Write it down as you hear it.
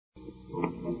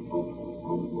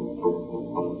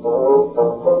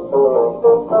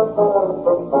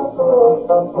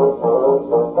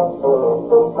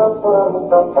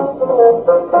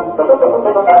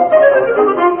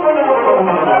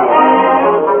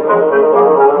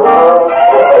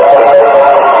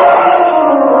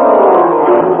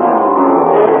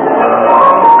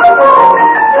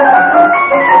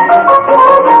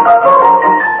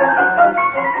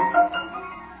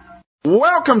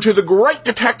Welcome to the Great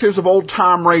Detectives of Old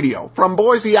Time Radio. From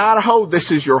Boise, Idaho, this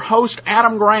is your host,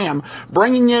 Adam Graham,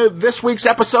 bringing you this week's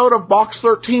episode of Box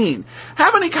 13.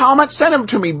 Have any comments? Send them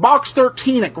to me,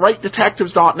 box13 at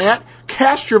greatdetectives.net.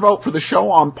 Cast your vote for the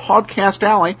show on Podcast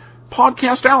Alley,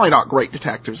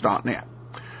 podcastalley.greatdetectives.net.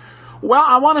 Well,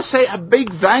 I want to say a big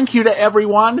thank you to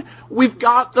everyone. We've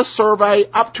got the survey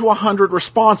up to 100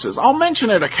 responses. I'll mention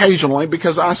it occasionally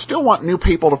because I still want new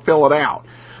people to fill it out.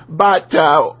 But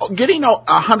getting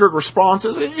 100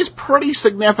 responses is pretty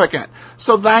significant.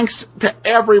 So thanks to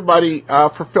everybody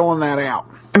for filling that out.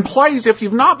 And please, if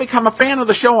you've not become a fan of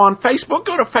the show on Facebook,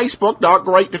 go to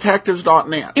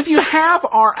facebook.greatdetectives.net. If you have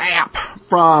our app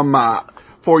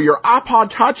for your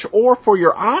iPod Touch or for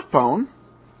your iPhone,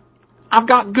 I've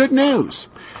got good news.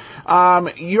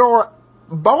 Your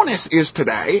bonus is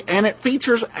today, and it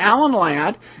features Alan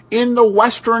Ladd in the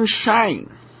Western Shane.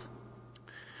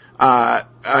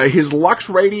 His Lux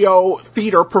Radio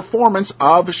Theater performance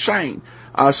of Shane.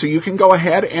 So you can go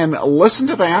ahead and listen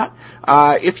to that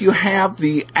if you have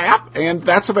the app, and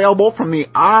that's available from the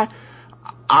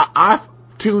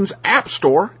iTunes App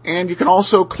Store, and you can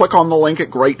also click on the link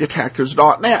at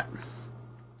greatdetectives.net.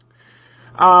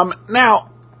 Now,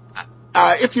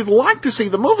 if you'd like to see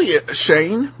the movie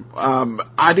Shane,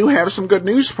 I do have some good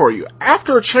news for you.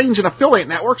 After a change in affiliate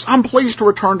networks, I'm pleased to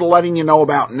return to letting you know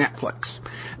about Netflix.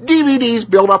 DVDs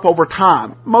build up over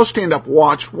time. Most end up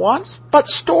watched once, but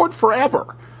stored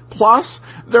forever. Plus,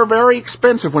 they're very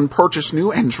expensive when purchased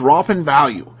new and drop in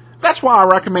value. That's why I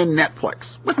recommend Netflix.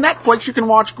 With Netflix, you can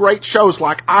watch great shows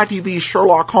like ITV's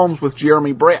Sherlock Holmes with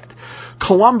Jeremy Brett,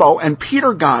 Columbo, and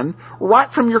Peter Gunn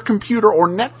right from your computer or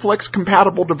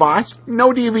Netflix-compatible device,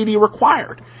 no DVD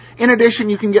required. In addition,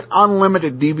 you can get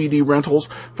unlimited DVD rentals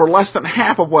for less than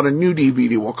half of what a new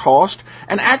DVD will cost,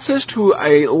 and access to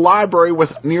a library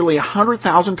with nearly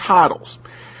 100,000 titles.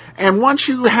 And once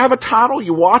you have a title,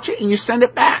 you watch it and you send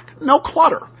it back. No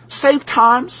clutter. Save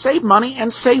time, save money,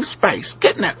 and save space.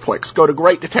 Get Netflix. Go to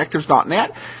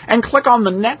greatdetectives.net and click on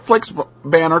the Netflix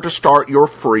banner to start your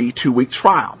free 2-week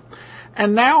trial.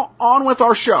 And now, on with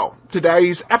our show.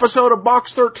 Today's episode of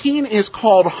Box 13 is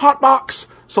called Hot Box,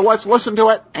 so let's listen to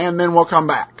it, and then we'll come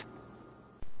back.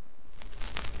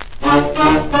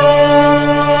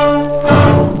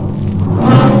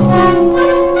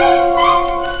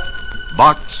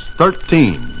 Box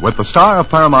 13, with the star of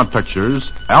Paramount Pictures,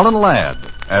 Alan Ladd,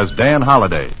 as Dan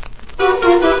Holliday.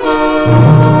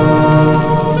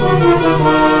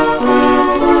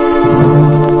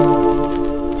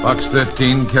 Box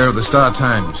 13, care of the Star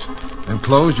Times.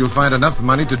 Enclosed, you'll find enough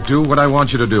money to do what I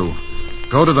want you to do.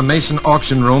 Go to the Mason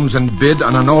auction rooms and bid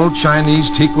on an old Chinese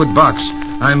teakwood box.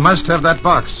 I must have that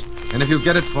box. And if you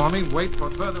get it for me, wait for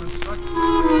further instructions.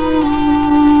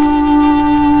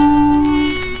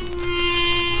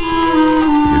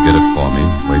 If you get it for me,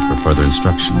 wait for further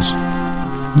instructions.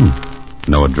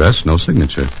 No address, no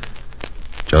signature.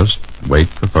 Just wait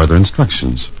for further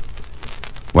instructions.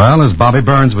 Well, as Bobby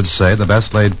Burns would say, the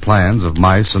best laid plans of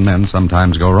mice and men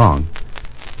sometimes go wrong.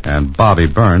 And Bobby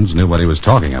Burns knew what he was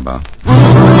talking about.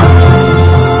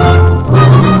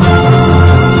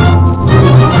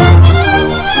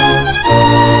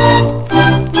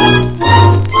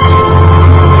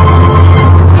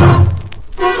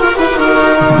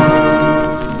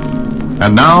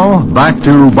 And now, back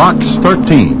to Box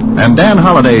 13 and Dan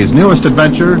Holliday's newest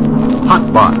adventure,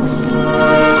 Hot Box.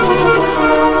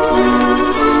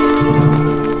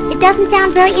 It doesn't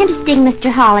sound very interesting,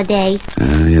 Mr. Holliday.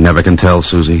 You never can tell,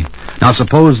 Susie. Now,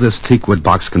 suppose this teakwood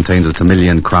box contains 1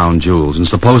 million crown jewels, and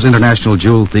suppose international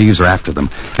jewel thieves are after them,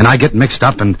 and I get mixed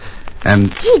up and...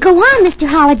 Gee, go on, Mr.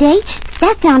 Holliday.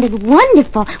 That sounded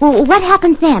wonderful. Well, what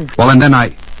happens then? Well, and then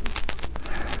I...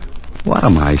 What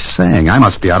am I saying? I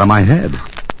must be out of my head.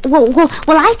 Well,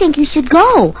 I think you should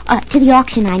go. To the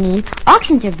auction, I mean.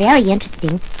 Auctions are very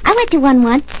interesting. I went to one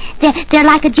once. They're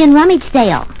like a gin rummage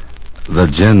sale. The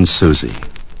gin, Susie.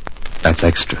 That's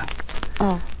extra.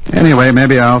 Oh. Anyway,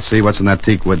 maybe I'll see what's in that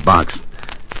teakwood box.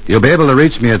 You'll be able to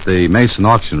reach me at the Mason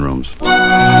auction rooms. Well,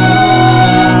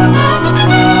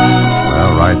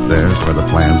 right there's where the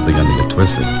plans begin to get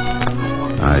twisted.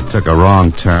 I took a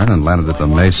wrong turn and landed at the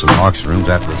Mason auction rooms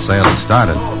after the sale had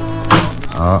started.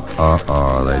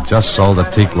 They just sold the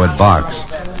teakwood box.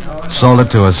 Sold it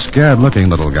to a scared-looking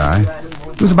little guy.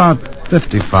 He was about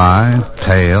 55,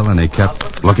 pale, and he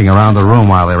kept looking around the room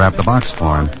while they wrapped the box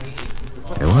for him.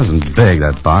 It wasn't big,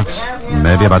 that box.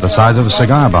 Maybe about the size of a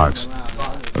cigar box.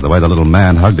 But the way the little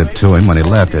man hugged it to him when he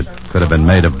left, it could have been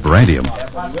made of beryllium.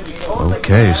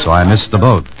 Okay, so I missed the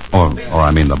boat. Or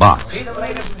I mean the box.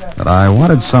 But I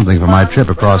wanted something for my trip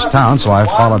across town, so I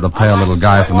followed the pale little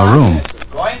guy from the room.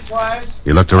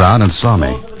 He looked around and saw me.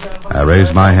 I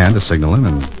raised my hand to signal him,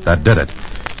 and that did it.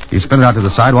 He sprinted out to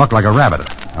the sidewalk like a rabbit.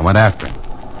 I went after him.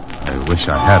 I wish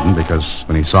I hadn't, because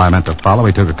when he saw I meant to follow,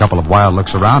 he took a couple of wild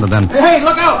looks around, and then... Hey,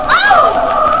 look out!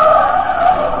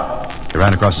 He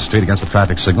ran across the street against the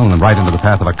traffic signal and right into the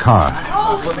path of a car.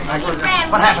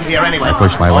 What happened here, anyway? I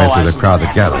pushed my way through the crowd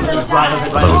that gathered. The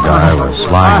little guy was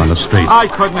lying on the street.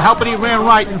 I couldn't help it. He ran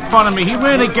right in front of me. He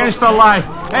ran against the light.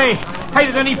 Hey,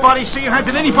 did anybody see him?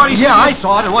 Did anybody see him? Yeah, I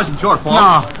saw it. It wasn't your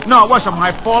fault. No, it wasn't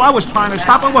my fault. I was trying to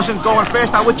stop. I wasn't going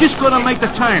fast. I was just going to make the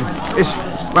turn.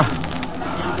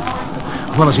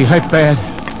 Well, is he hurt bad?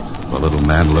 The little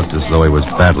man looked as though he was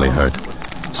badly hurt.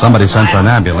 Somebody sent for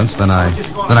an ambulance, then I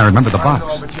remembered the box.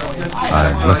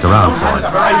 I looked around for it.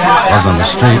 It wasn't on the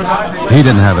street. He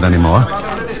didn't have it anymore.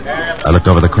 I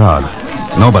looked over the crowd.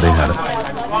 Nobody had it.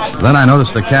 Then I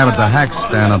noticed the cab at the hack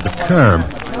stand at the curb.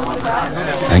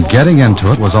 And getting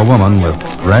into it was a woman with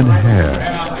red hair.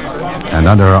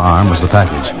 And under her arm was the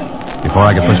package. Before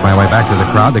I could push my way back to the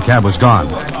crowd, the cab was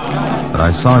gone. But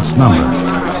I saw its number.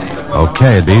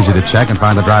 Okay, it'd be easy to check and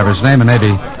find the driver's name and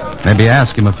maybe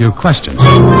ask him a few questions.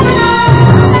 Well,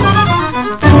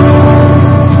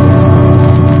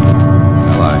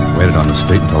 I waited on the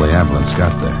street until the ambulance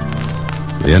got there.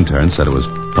 The intern said it was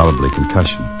probably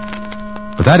concussion.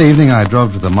 But that evening I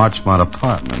drove to the Marchmont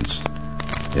Apartments.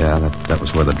 Yeah, that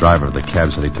was where the driver of the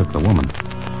cab said he took the woman.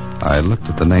 I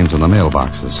looked at the names on the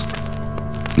mailboxes.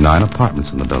 9 apartments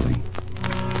in the building.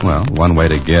 Well, one way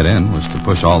to get in was to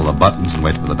push all the buttons and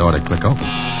wait for the door to click open.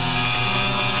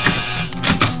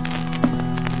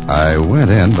 I went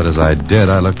in, but as I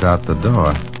did, I looked out the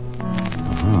door.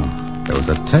 There was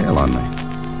a tail on me.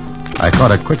 I caught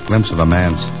a quick glimpse of a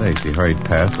man's face. He hurried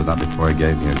past, but not before he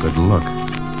gave me a good look.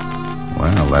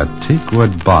 Well, that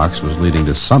teakwood box was leading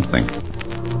to something.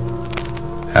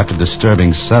 After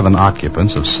disturbing 7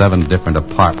 occupants of 7 different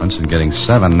apartments and getting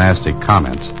 7 nasty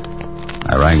comments,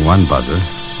 I rang one buzzer.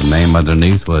 The name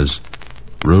underneath was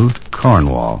Ruth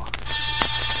Cornwall.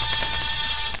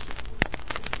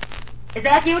 Is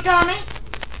that you, Tommy?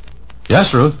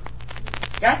 Yes, Ruth.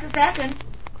 Just a second.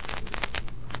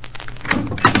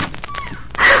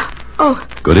 Oh.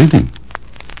 Good evening.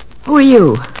 Who are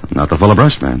you? Not the Fuller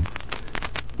Brush man.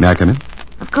 May I come in?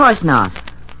 Of course not.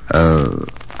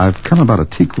 I've come about a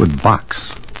teakwood box.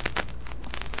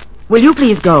 Will you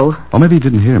please go? Oh, maybe you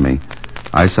didn't hear me.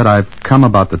 I said I've come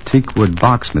about the teakwood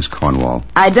box, Miss Cornwall.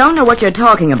 I don't know what you're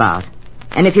talking about.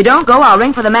 And if you don't go, I'll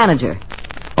ring for the manager.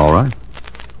 All right.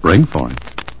 Ring for him.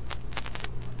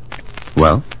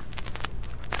 Well?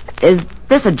 Is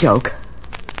this a joke?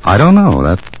 I don't know.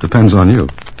 That depends on you.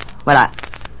 Well,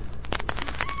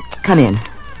 Come in.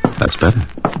 That's better.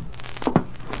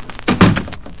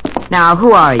 Now,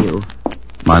 who are you?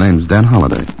 My name's Dan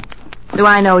Holliday. Do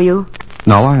I know you?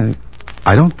 No,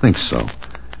 I don't think so.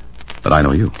 But I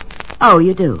know you. Oh,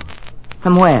 you do?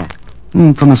 From where?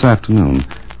 From this afternoon,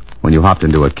 when you hopped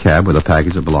into a cab with a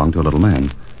package that belonged to a little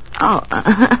man. Oh.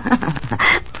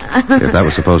 If that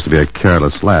was supposed to be a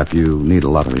careless laugh, you need a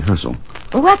lot of rehearsal.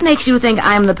 What makes you think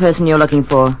I'm the person you're looking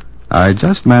for? I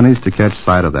just managed to catch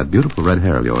sight of that beautiful red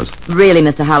hair of yours. Really,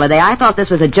 Mr. Holliday, I thought this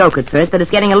was a joke at first, but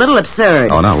it's getting a little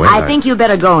absurd. Oh, no, wait. I think you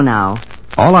better go now.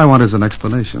 All I want is an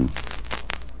explanation.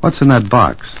 What's in that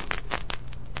box?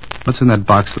 What's in that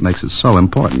box that makes it so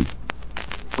important?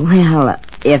 Well,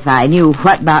 if I knew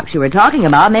what box you were talking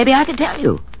about, maybe I could tell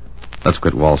you. Let's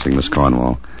quit waltzing, Miss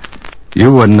Cornwall.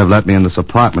 You wouldn't have let me in this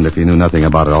apartment if you knew nothing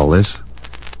about all this.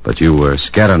 But you were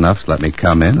scared enough to let me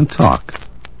come in and talk.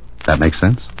 That make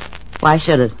sense? Why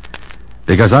should it?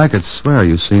 Because I could swear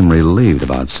you seem relieved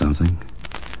about something.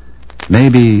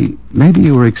 Maybe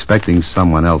you were expecting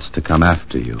someone else to come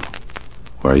after you.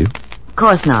 Were you? Of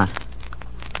course not.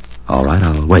 All right,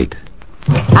 I'll wait.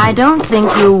 I don't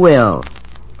think you will.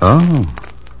 Oh.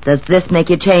 Does this make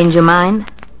you change your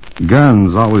mind?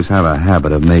 Guns always have a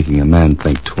habit of making a man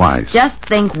think twice. Just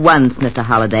think once, Mr.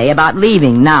 Holliday, about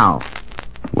leaving now.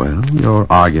 Well, your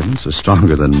arguments are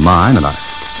stronger than mine, and I...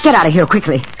 Get out of here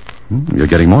quickly. You're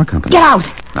getting more company. Get out!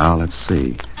 Now, let's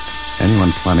see.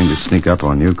 Anyone planning to sneak up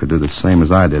on you could do the same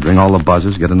as I did. Ring all the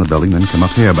buzzers, get in the building, then come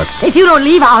up here, but... If you don't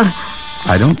leave, I'll...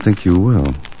 I don't think you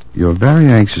will. You're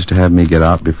very anxious to have me get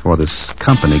out before this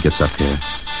company gets up here.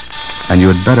 And you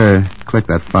had better click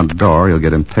that front door or you'll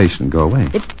get impatient and go away.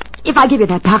 If I give you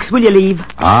that box, will you leave?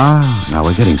 Ah, now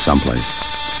we're getting someplace.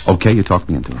 Okay, you talked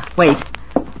me into it. Wait.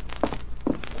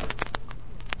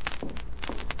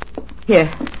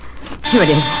 Here it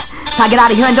is. Now get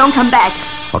out of here and don't come back.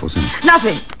 What was in it?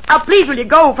 Nothing. Now, please, will you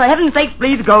go? For heaven's sake,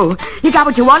 please go. You got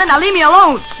what you wanted. Now leave me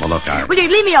alone. Well, look, Will you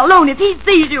leave me alone if he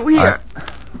sees you here?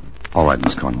 All right,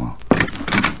 Miss Cornwall.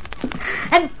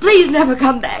 And please never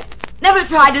come back. Never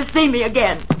try to see me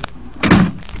again.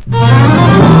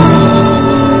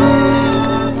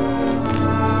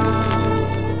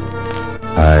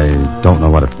 I don't know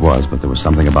what it was, but there was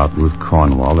something about Ruth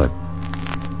Cornwall that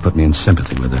put me in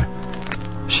sympathy with her.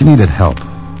 She needed help,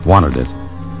 wanted it,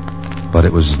 but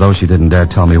it was as though she didn't dare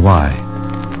tell me why.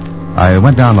 I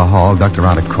went down the hall, ducked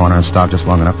around a corner, and stopped just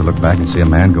long enough to look back and see a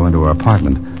man go into her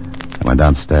apartment. I went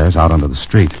downstairs, out onto the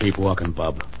street. Keep walking,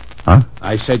 Bub. Huh?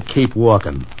 I said keep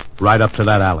walking, right up to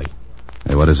that alley.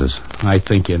 Hey, what is this? I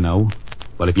think you know.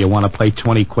 But if you want to play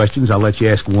 20 questions, I'll let you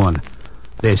ask one.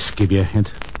 This give you a hint.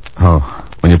 Oh,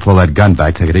 when you pull that gun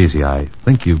back, take it easy. I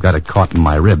think you've got it caught in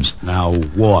my ribs. Now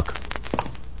walk.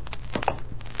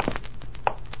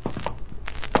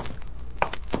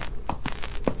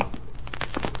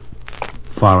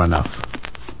 Far enough.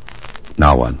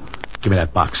 Now what? Give me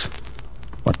that box.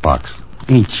 What box?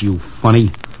 Ain't you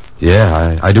funny?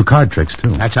 Yeah, I do card tricks,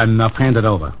 too. That's enough. Hand it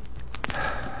over.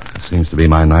 It seems to be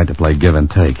my night to play give and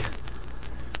take.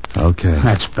 Okay.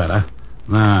 That's better.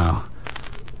 Now,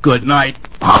 good night,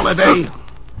 Holiday.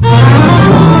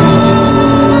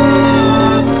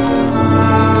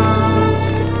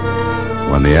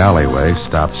 When the alleyway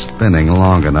stopped spinning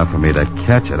long enough for me to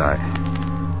catch it, I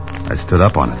stood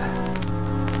up on it.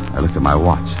 I looked at my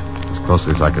watch. As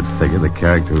closely as I could figure, the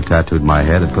character who tattooed my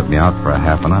head had put me out for a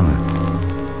half an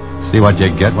hour. See what you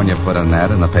get when you put an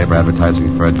ad in the paper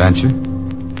advertising for adventure?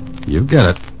 You get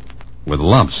it. With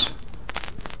lumps.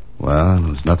 Well,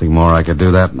 there was nothing more I could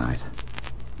do that night.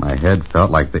 My head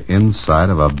felt like the inside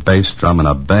of a bass drum in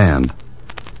a band.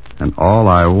 And all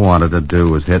I wanted to do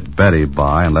was hit Betty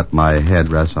by and let my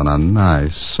head rest on a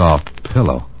nice, soft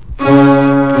pillow.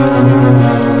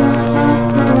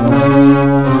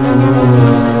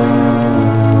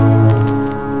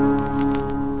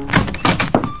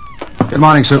 Good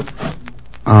morning, Sue.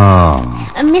 Oh.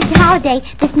 Mr. Holliday,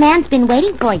 this man's been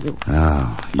waiting for you.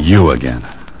 Oh, you again.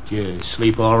 Did you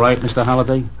sleep all right, Mr.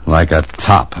 Holliday? Like a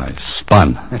top. I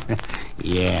spun.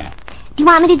 Yeah. Do you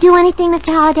want me to do anything, Mr.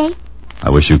 Holliday? I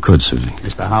wish you could, Susie.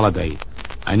 Mr. Holliday,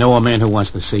 I know a man who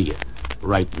wants to see you.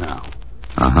 Right now.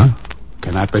 Uh-huh.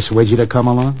 Can I persuade you to come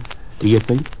along? Do you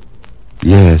think?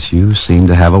 Yes, you seem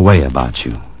to have a way about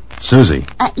you. Susie.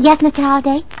 Yes, Mr.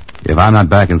 Holliday? If I'm not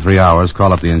back in 3 hours,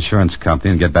 call up the insurance company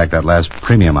and get back that last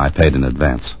premium I paid in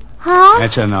advance. Huh?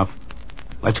 That's enough.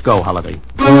 Let's go, Holiday.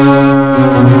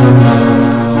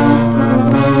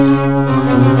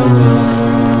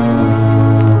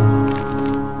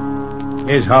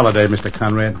 Here's Holiday, Mr.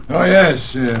 Conrad. Oh, yes.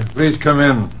 Please come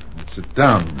in. Sit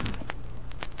down.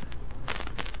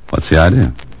 What's the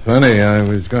idea? Funny, I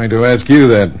was going to ask you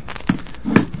that.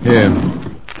 Here,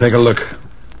 take a look.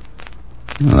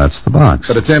 Well, that's the box.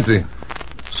 But it's empty.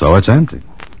 So it's empty.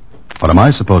 What am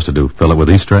I supposed to do? Fill it with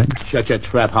Easter eggs? Shut your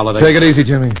trap, Holiday. Take it easy,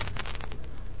 Jimmy.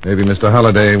 Maybe Mr.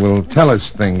 Holliday will tell us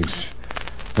things.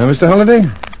 Now, Mr. Holliday?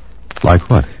 Like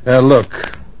what? Look,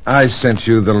 I sent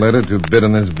you the letter to bid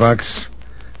on this box.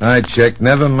 I checked.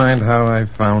 Never mind how I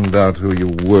found out who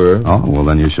you were. Oh, well,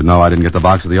 then you should know I didn't get the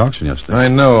box at the auction yesterday. I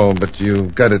know, but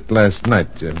you got it last night,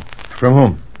 Jim. From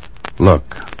whom? Look,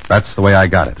 that's the way I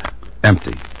got it.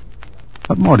 Empty.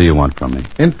 What more do you want from me?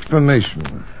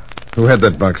 Information. Who had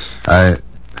that box?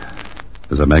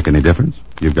 Does it make any difference?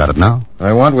 You've got it now.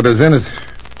 I want what is in it.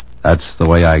 That's the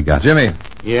way I got it. Jimmy.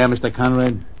 Yeah, Mr.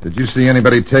 Conrad? Did you see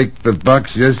anybody take the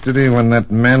box yesterday when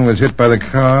that man was hit by the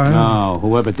car? No,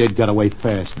 whoever did got away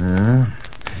fast.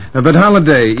 But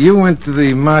Holliday, you went to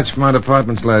the Marchmont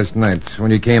Apartments last night.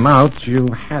 When you came out, you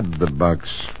had the box.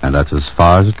 And that's as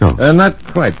far as it goes. Not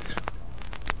quite.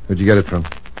 Where'd you get it from?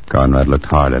 Conrad looked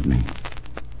hard at me.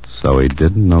 So he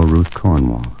didn't know Ruth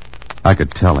Cornwall. I could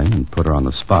tell him and put her on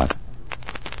the spot.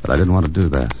 But I didn't want to do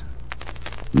that.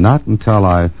 Not until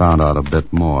I found out a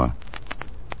bit more.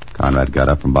 Conrad got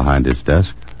up from behind his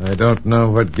desk. I don't know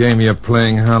what game you're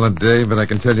playing, Holliday, but I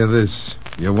can tell you this.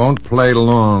 You won't play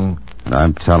long. And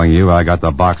I'm telling you, I got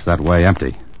the box that way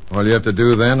empty. All you have to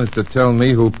do, then, is to tell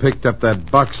me who picked up that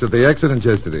box at the accident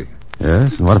yesterday.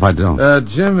 Yes? And what if I don't?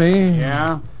 Jimmy.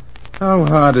 Yeah? How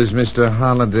hard is Mr.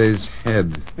 Holliday's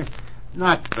head?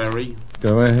 Not very.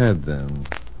 Go ahead, then.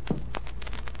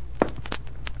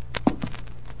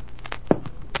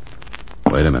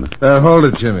 Wait a minute. Hold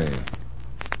it, Jimmy.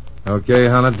 Okay,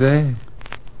 Holiday?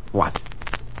 What?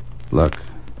 Look,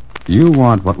 you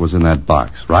want what was in that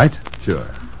box, right? Sure.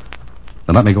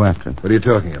 Then let me go after it. What are you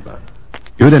talking about?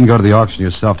 You didn't go to the auction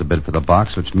yourself to bid for the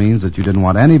box, which means that you didn't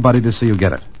want anybody to see you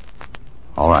get it.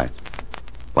 All right.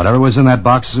 Whatever was in that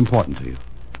box is important to you.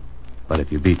 But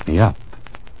if you beat me up,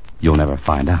 you'll never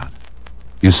find out.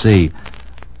 You see,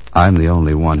 I'm the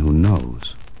only one who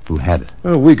knows who had it.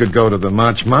 Well, we could go to the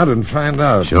Marchmont and find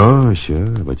out. Sure,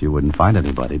 but you wouldn't find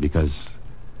anybody because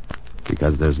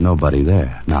there's nobody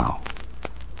there now.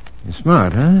 You're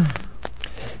smart, huh?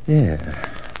 Yeah,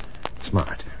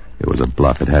 smart. It was a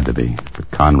bluff, it had to be,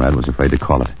 but Conrad was afraid to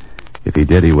call it. If he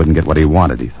did, he wouldn't get what he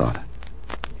wanted, he thought.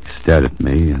 He stared at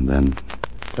me, and then...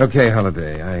 Okay,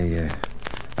 Holiday,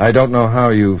 I don't know how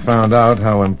you found out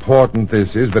how important this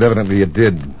is, but evidently you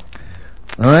did.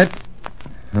 All right?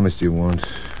 How much do you want?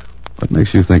 What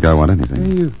makes you think I want anything? Are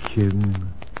you kidding?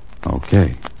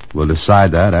 Okay. We'll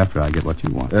decide that after I get what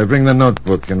you want. Bring the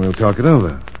notebook and we'll talk it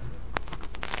over.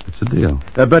 It's a deal.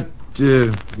 But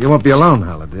you won't be alone,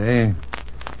 Holiday.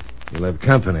 You'll have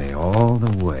company all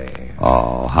the way.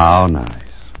 Oh, how nice.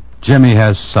 Jimmy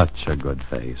has such a good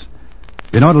face.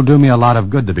 You know, it'll do me a lot of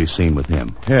good to be seen with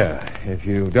him. Yeah, if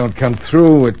you don't come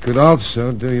through, it could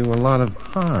also do you a lot of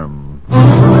harm.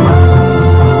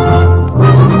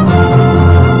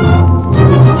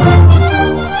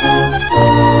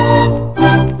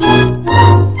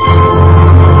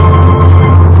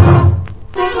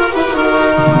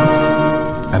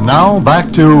 And now,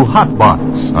 back to Hot Box,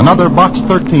 another Box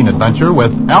 13 adventure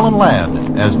with Alan Ladd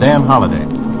as Dan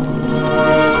Holliday.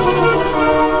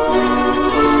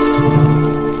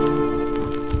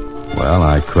 Well,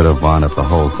 I could have wound up the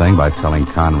whole thing by telling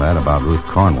Conrad about Ruth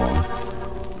Cornwall,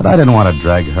 but I didn't want to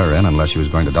drag her in unless she was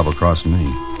going to double-cross me.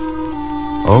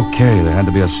 Okay, there had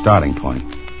to be a starting point.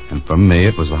 And for me,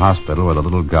 it was the hospital where the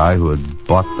little guy who had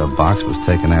bought the box was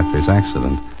taken after his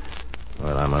accident.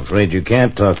 Well, I'm afraid you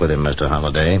can't talk with him, Mr.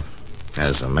 Holliday.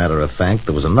 As a matter of fact,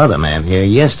 there was another man here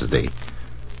yesterday,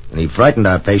 and he frightened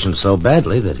our patient so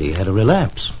badly that he had a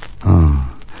relapse.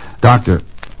 Oh. Doctor,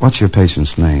 what's your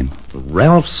patient's name?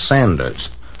 Ralph Sanders.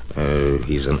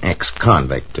 He's an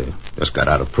ex-convict. Just got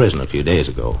out of prison a few days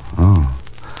ago. Oh.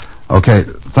 Okay,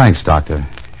 thanks, Doctor.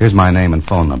 Here's my name and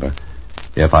phone number.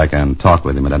 If I can talk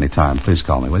with him at any time, please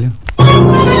call me, will you?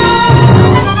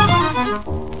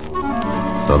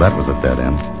 So that was a dead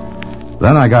end.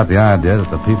 Then I got the idea that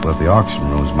the people at the auction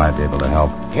rooms might be able to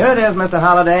help. Here it is, Mr.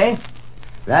 Holliday.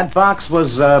 That box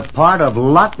was part of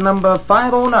lot number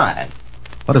 509.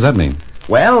 What does that mean?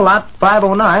 Well, lot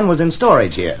 509 was in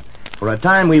storage here. For a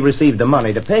time, we received the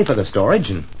money to pay for the storage,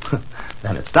 and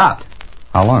then it stopped.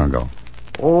 How long ago?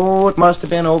 Oh, it must have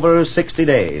been over 60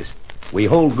 days. We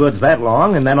hold goods that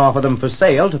long and then offer them for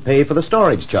sale to pay for the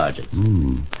storage charges.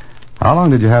 How long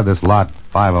did you have this lot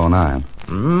 509?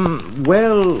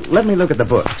 Well, let me look at the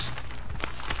books.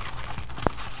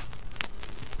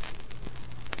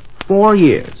 4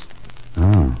 years.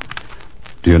 Oh.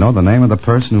 Do you know the name of the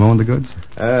person who owned the goods?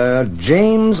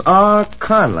 James R.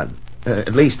 Conlon.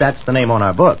 At least that's the name on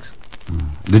our books.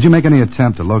 Did you make any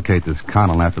attempt to locate this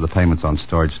Conlon after the payments on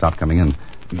storage stopped coming in?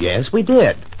 Yes, we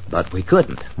did, but we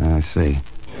couldn't. I see.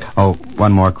 Oh,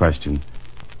 one more question.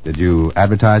 Did you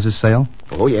advertise this sale?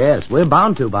 Oh, yes, we're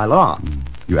bound to by law.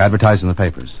 You advertised in the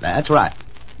papers? That's right.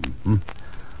 Mm-hmm.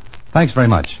 Thanks very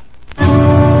much.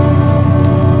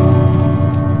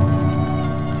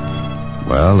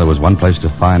 Well, there was one place to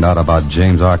find out about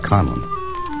James R. Conlon.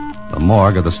 The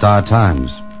morgue of the Star-Times.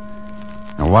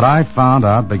 And what I found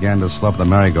out began to slope the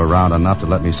merry-go-round enough to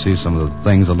let me see some of the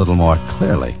things a little more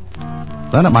clearly.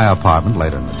 Then at my apartment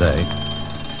later in the day...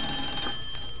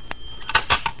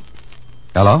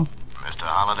 Hello? Mr.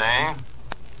 Holliday?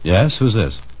 Yes, who's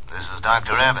this? This is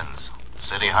Dr. Evans,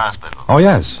 City Hospital. Oh,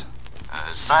 yes.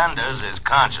 Sanders is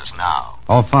conscious now.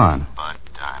 Oh, fine. But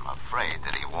I'm afraid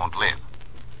that he won't live.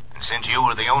 And since you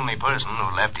were the only person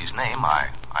who left his name,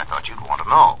 I thought you'd want to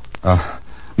know.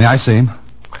 May I see him?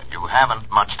 Well, you haven't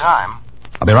much time.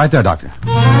 I'll be right there, Doctor.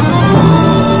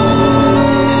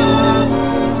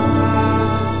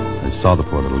 I saw the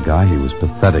poor little guy. He was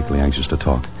pathetically anxious to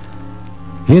talk.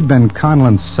 He had been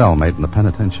Conlon's cellmate in the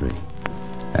penitentiary.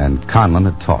 And Conlon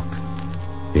had talked.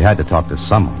 He had to talk to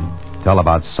someone, tell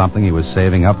about something he was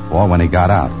saving up for when he got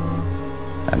out.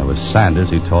 And it was Sanders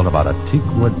he told about a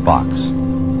teakwood box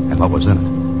and what was in it.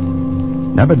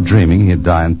 Never dreaming he'd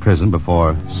die in prison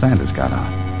before Sanders got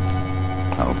out.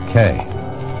 Okay.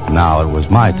 Now it was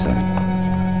my turn.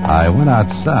 I went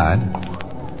outside.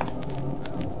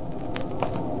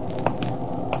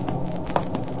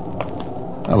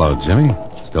 Hello, Jimmy.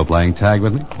 Still playing tag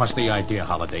with me? What's the idea,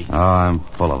 Holiday? Oh, I'm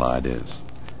full of ideas.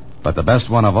 But the best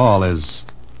one of all is,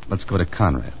 let's go to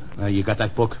Conrad. You got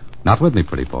that book? Not with me,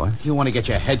 pretty boy. You want to get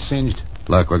your head singed?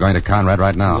 Look, we're going to Conrad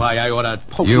right now. Why, I ought to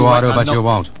poke you you ought to, right but you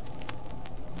won't.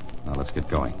 Now, let's get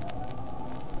going.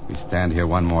 If we stand here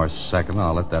one more second,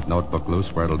 I'll let that notebook loose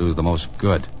where it'll do the most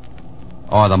good.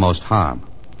 Or the most harm.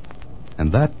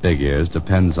 And that, Big Ears,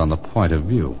 depends on the point of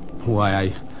view.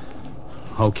 Why,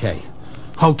 Okay.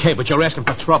 Okay, but you're asking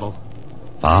for trouble.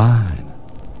 Fine.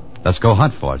 Let's go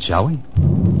hunt for it, shall we?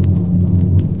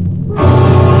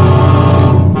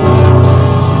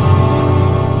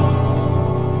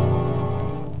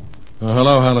 Oh,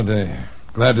 hello, Halliday.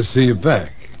 Glad to see you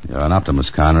back. You're an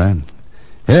optimist, Conrad.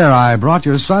 Here, I brought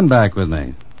your son back with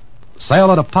me. Say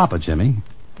hello to Papa, Jimmy.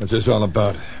 What's this all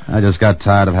about? I just got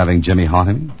tired of having Jimmy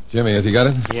haunting me. Jimmy, has he got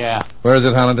it? Yeah. Where is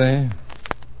it, Halliday?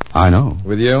 I know.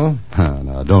 With you?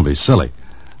 Now, don't be silly.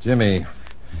 Jimmy,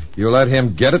 you let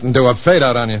him get it and do a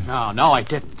fade-out on you. No, I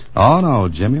didn't. Oh, no,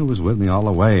 Jimmy was with me all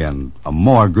the way, and a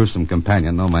more gruesome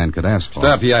companion no man could ask for.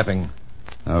 Stop yapping.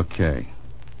 Okay.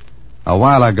 A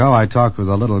while ago, I talked with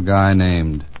a little guy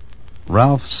named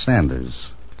Ralph Sanders.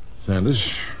 Sanders?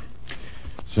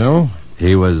 So?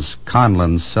 He was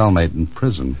Conlon's cellmate in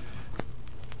prison.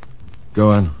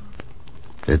 Go on.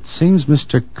 It seems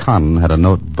Mr. Conlon had a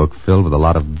notebook filled with a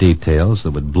lot of details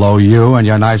that would blow you and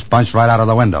your nice bunch right out of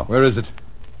the window. Where is it?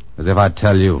 As if I'd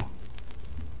tell you.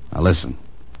 Now, listen.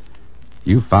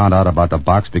 You found out about the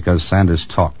box because Sanders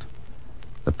talked.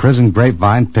 The prison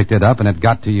grapevine picked it up, and it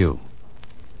got to you.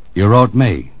 You wrote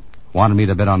me, wanted me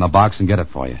to bid on the box and get it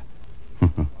for you.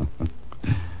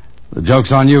 The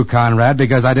joke's on you, Conrad,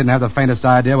 because I didn't have the faintest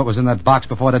idea what was in that box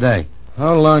before today.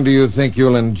 How long do you think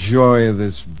you'll enjoy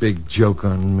this big joke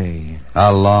on me?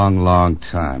 A long, long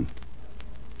time.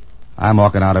 I'm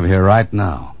walking out of here right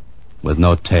now with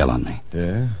no tail on me.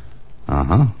 Yeah?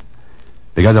 Uh-huh.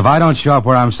 Because if I don't show up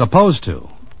where I'm supposed to,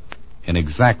 in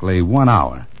exactly 1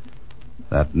 hour,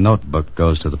 that notebook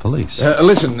goes to the police.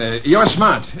 Listen, you're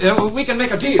smart. We can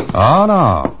make a deal. Oh,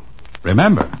 no.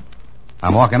 Remember,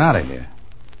 I'm walking out of here.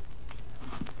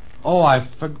 Oh, I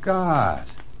forgot.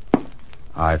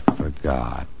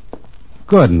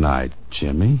 Good night,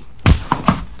 Jimmy.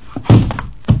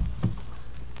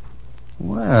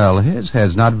 Well, his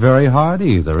head's not very hard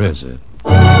either, is it?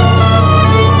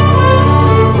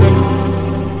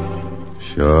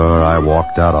 Sure, I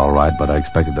walked out all right, but I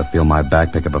expected to feel my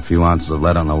back pick up a few ounces of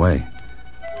lead on the way.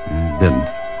 It didn't.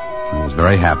 I was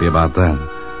very happy about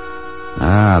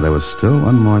that. There was still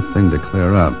one more thing to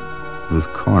clear up. Ruth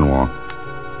Cornwall.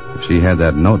 If she had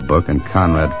that notebook and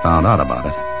Conrad found out about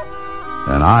it,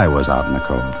 then I was out in the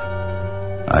cold.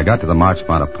 I got to the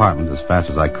Marchmont apartment as fast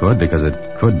as I could because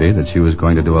it could be that she was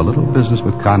going to do a little business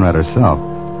with Conrad herself.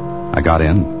 I got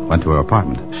in, went to her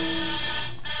apartment.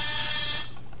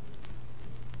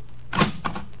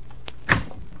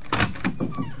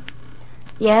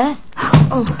 Yes?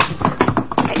 Oh.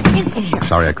 Get in here.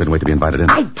 Sorry, I couldn't wait to be invited in.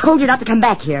 I told you not to come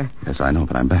back here. Yes, I know,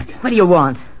 but I'm back. What do you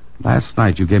want? Last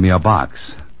night you gave me a box.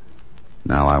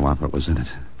 Now I want what was in it.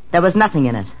 There was nothing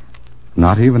in it.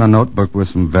 Not even a notebook with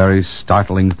some very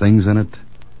startling things in it?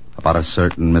 About a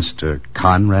certain Mr.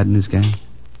 Conrad and his gang?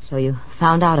 So you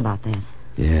found out about that?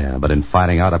 Yeah, but in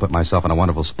finding out, I put myself in a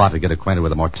wonderful spot to get acquainted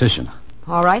with a mortician.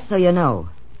 All right, so you know.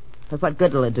 But what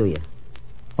good will it do you?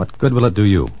 What good will it do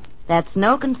you? That's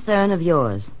no concern of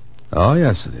yours. Oh,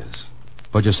 yes, it is.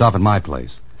 Put yourself in my place.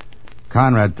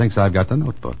 Conrad thinks I've got the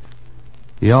notebook.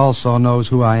 He also knows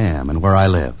who I am and where I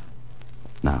live.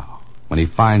 Now, when he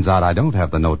finds out I don't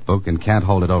have the notebook and can't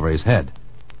hold it over his head,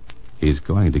 he's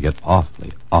going to get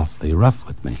awfully, awfully rough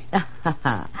with me.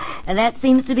 And that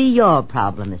seems to be your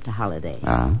problem, Mr. Holliday.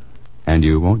 And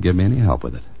you won't give me any help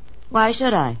with it. Why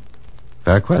should I?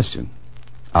 Fair question.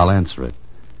 I'll answer it.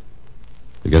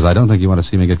 Because I don't think you want to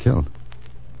see me get killed.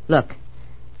 Look,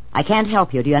 I can't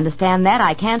help you. Do you understand that?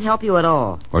 I can't help you at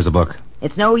all. Where's the book?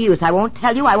 It's no use. I won't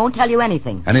tell you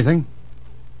anything. Anything?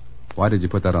 Why did you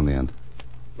put that on the end?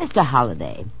 Mr.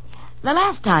 Holliday, the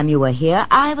last time you were here,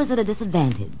 I was at a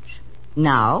disadvantage.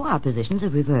 Now, our positions are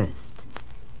reversed.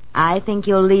 I think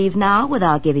you'll leave now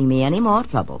without giving me any more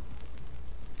trouble.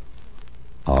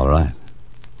 All right.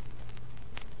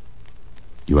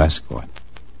 You asked for it.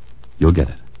 You'll get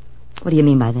it. What do you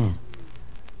mean by that?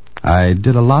 I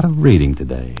did a lot of reading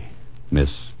today, Miss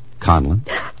Conlon.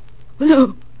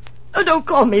 No. Oh, don't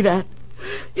call me that.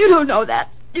 You don't know that.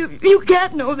 You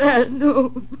can't know that.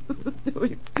 No. No,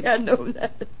 you can't know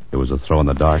that. It was a throw in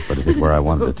the dark, but it hit where I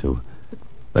wanted it to.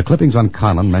 The clippings on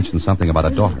Conlon mentioned something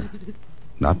about a daughter.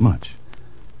 Not much.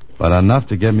 But enough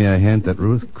to give me a hint that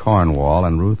Ruth Cornwall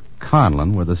and Ruth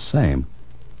Conlon were the same.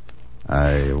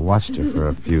 I watched her for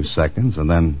a few seconds, and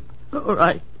then... All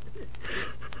right.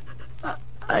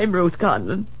 I'm Ruth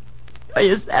Conlon. Are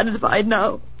you satisfied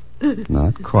now?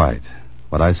 Not quite.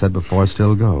 What I said before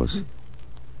still goes.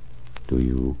 Do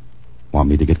you want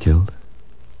me to get killed?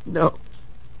 No.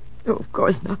 No, of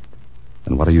course not.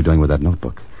 Then what are you doing with that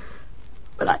notebook?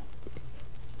 But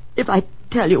if I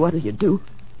tell you, what do you do?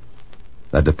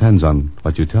 That depends on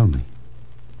what you tell me.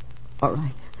 All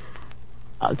right.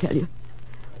 I'll tell you.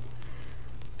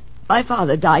 My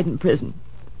father died in prison.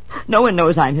 No one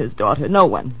knows I'm his daughter. No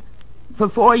one. For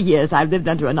 4 years, I've lived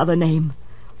under another name,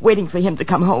 waiting for him to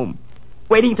come home,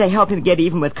 waiting to help him get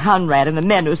even with Conrad and the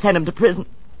men who sent him to prison.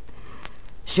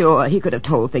 Sure, he could have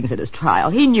told things at his trial.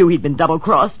 He knew he'd been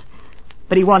double-crossed,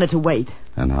 but he wanted to wait.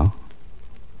 And now?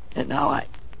 And now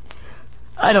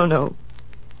I don't know.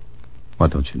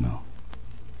 What don't you know?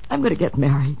 I'm going to get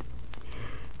married.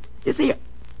 You see,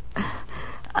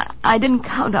 I didn't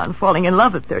count on falling in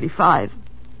love at 35.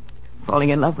 Falling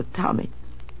in love with Tommy.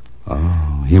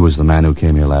 Oh, he was the man who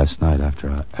came here last night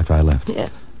after I left.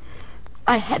 Yes.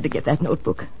 I had to get that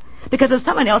notebook. Because if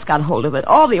someone else got hold of it,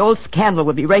 all the old scandal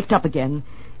would be raked up again.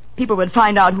 People would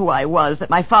find out who I was, that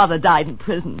my father died in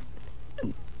prison.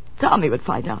 And Tommy would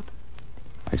find out.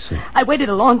 I see. I waited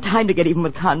a long time to get even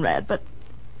with Conrad, but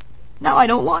now I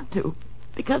don't want to.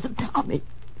 Because of Tommy.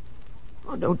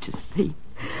 Oh, don't you see?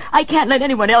 I can't let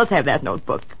anyone else have that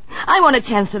notebook. I want a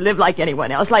chance to live like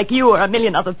anyone else, like you or a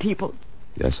million other people.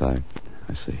 Yes, I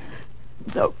see.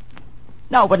 So,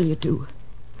 now what do you do?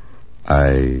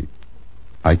 I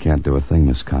can't do a thing,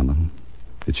 Miss Conlon.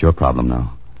 It's your problem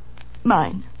now.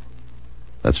 Mine?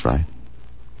 That's right.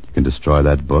 You can destroy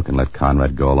that book and let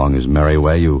Conrad go along his merry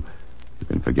way. You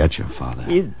can forget your father.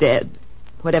 He's dead.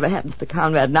 Whatever happens to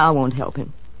Conrad now won't help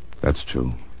him. That's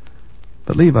true.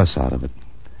 But leave us out of it.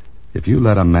 If you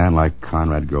let a man like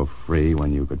Conrad go free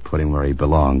when you could put him where he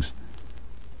belongs,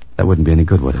 that wouldn't be any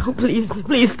good, would it? Oh, please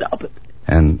stop it.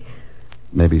 And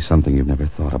maybe something you've never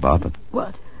thought about, but...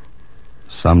 What?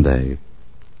 Someday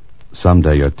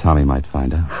your Tommy might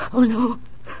find out. Oh, no.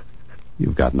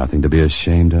 You've got nothing to be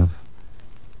ashamed of.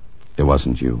 It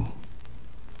wasn't you.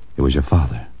 It was your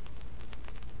father.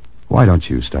 Why don't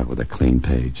you start with a clean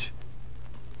page?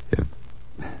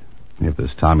 If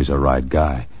this Tommy's a right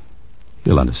guy,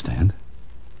 he'll understand.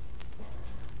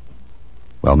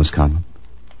 Well, Miss Conlon?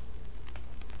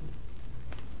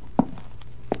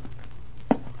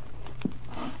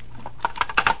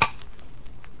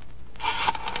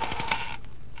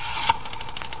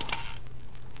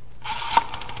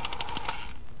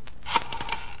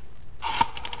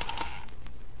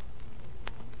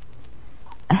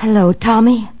 Hello,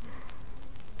 Tommy.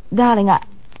 Darling,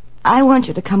 I want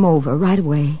you to come over right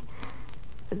away.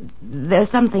 There's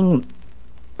something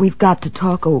we've got to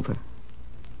talk over.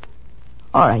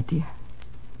 All right, dear.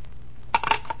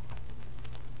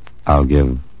 I'll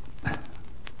give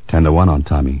 10-1 on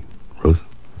Tommy, Ruth.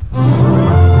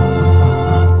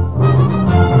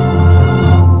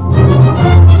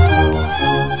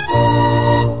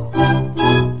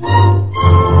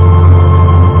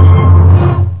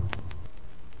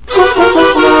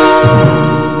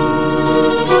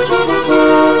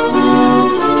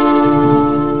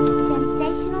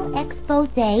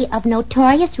 Of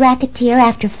notorious racketeer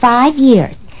after 5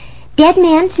 years. Dead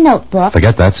Man's Notebook.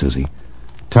 Forget that, Susie.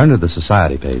 Turn to the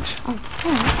society page.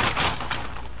 Okay.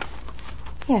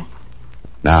 Here.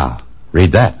 Now,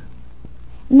 read that.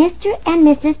 Mr. and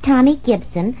Mrs. Tommy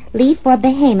Gibson leave for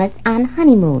Bahamas on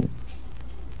honeymoon.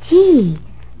 Gee,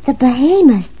 the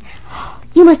Bahamas.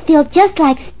 You must feel just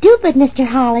like stupid, Mr.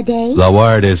 Holliday. The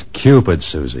word is Cupid,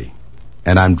 Susie.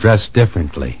 And I'm dressed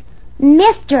differently.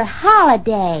 Mr.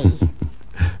 Holliday.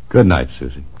 Good night,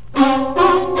 Susie.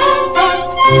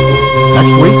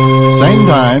 Next week, same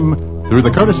time, through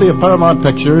the courtesy of Paramount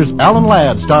Pictures, Alan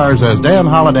Ladd stars as Dan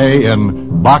Holliday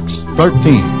in Box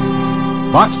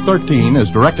 13. Box 13 is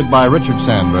directed by Richard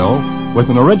Sandville, with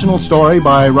an original story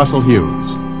by Russell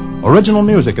Hughes. Original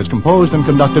music is composed and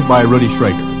conducted by Rudy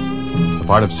Schrager. The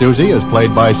part of Susie is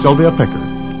played by Sylvia Picker.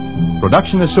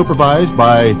 Production is supervised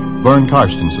by Vern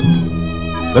Karstensen.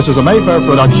 This is a Mayfair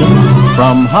production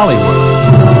from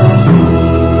Hollywood.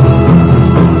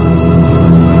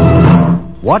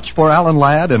 Watch for Alan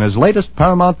Ladd in his latest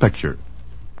Paramount picture.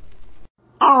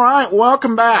 All right,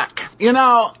 welcome back. You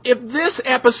know, if this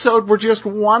episode were just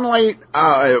one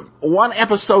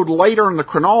episode later in the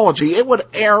chronology, it would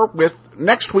air with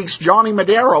next week's Johnny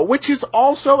Madero, which is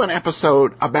also an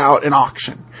episode about an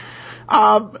auction.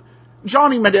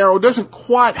 Johnny Madero doesn't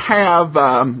quite have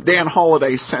Dan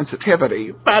Holliday's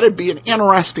sensitivity, but it'd be an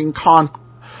interesting contrast.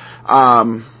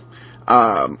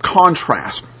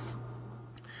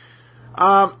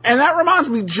 And that reminds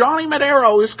me, Johnny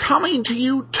Madero is coming to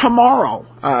you tomorrow.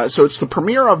 So it's the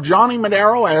premiere of Johnny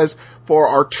Madero as for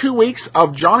our 2 weeks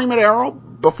of Johnny Madero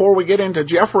before we get into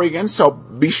Jeff Regan. So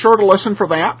be sure to listen for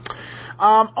that.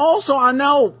 Also, I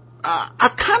know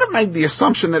I've kind of made the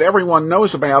assumption that everyone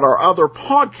knows about our other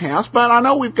podcasts, but I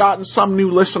know we've gotten some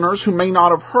new listeners who may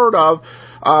not have heard of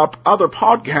other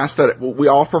podcasts that we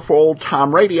offer for Old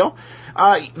Time Radio.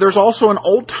 There's also an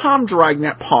Old Time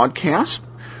Dragnet podcast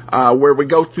where we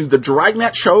go through the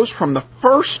Dragnet shows from the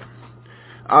first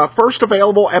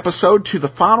available episode to the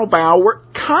final bow. We're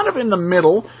kind of in the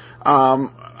middle,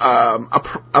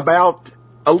 about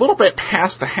a little bit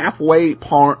past the halfway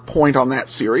point on that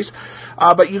series.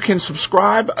 But you can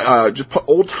subscribe, just put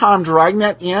Old Time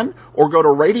Dragnet in, or go to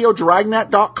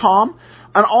radiodragnet.com.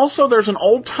 And also there's an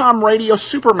Old Time Radio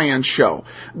Superman show.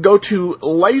 Go to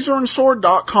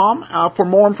laserandsword.com for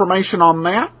more information on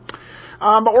that.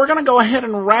 But we're going to go ahead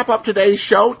and wrap up today's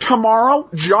show. Tomorrow,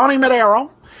 Johnny Madero.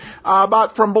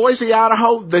 But from Boise,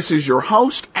 Idaho, this is your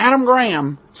host, Adam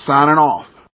Graham, signing off.